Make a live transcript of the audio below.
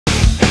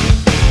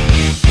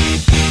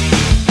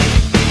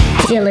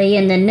Chilli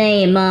in the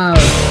name of.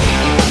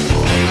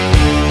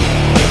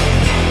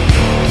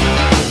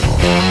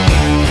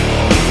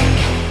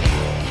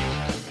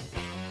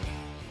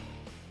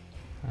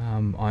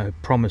 I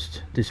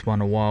promised this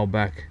one a while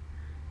back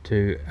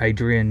to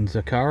Adrian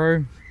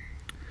Zocaro.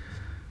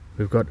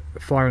 We've got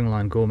Firing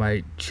Line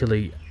Gourmet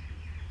Chili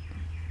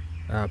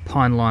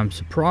Pine Lime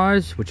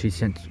Surprise, which he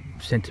sent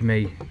to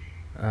me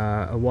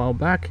a while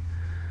back.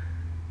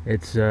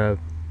 It's a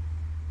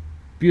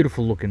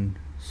beautiful looking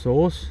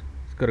sauce.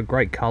 It's got a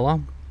great colour.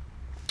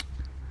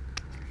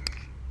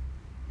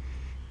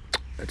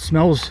 It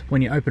smells,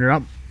 when you open it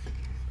up,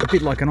 a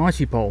bit like an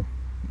icy pole.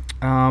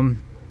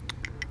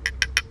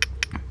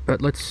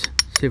 But let's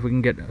see if we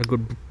can get a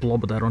good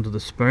blob of that onto the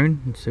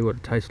spoon and see what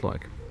it tastes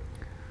like.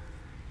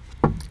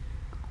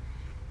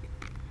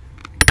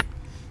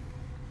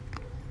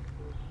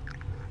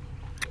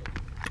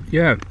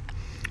 Yeah,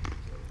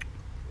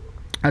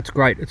 that's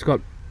great. It's got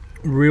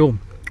real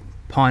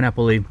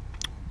pineapple-y,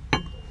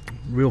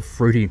 real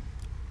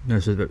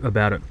fruitiness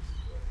about it.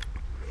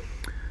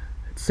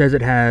 It says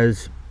it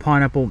has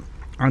pineapple,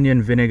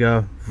 onion,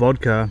 vinegar,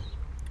 vodka,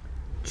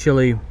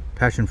 chili,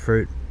 passion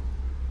fruit,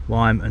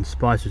 lime and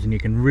spices, and you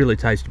can really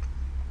taste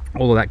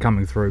all of that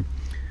coming through.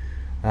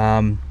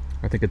 I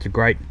think it's a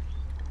great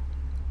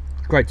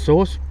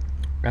sauce.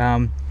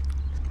 Firing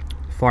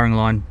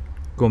Line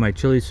Gourmet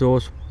Chili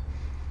Sauce.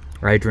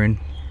 Adrian,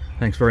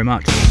 thanks very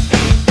much.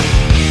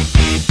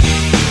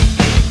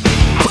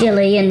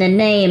 Chilli in the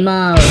name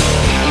of.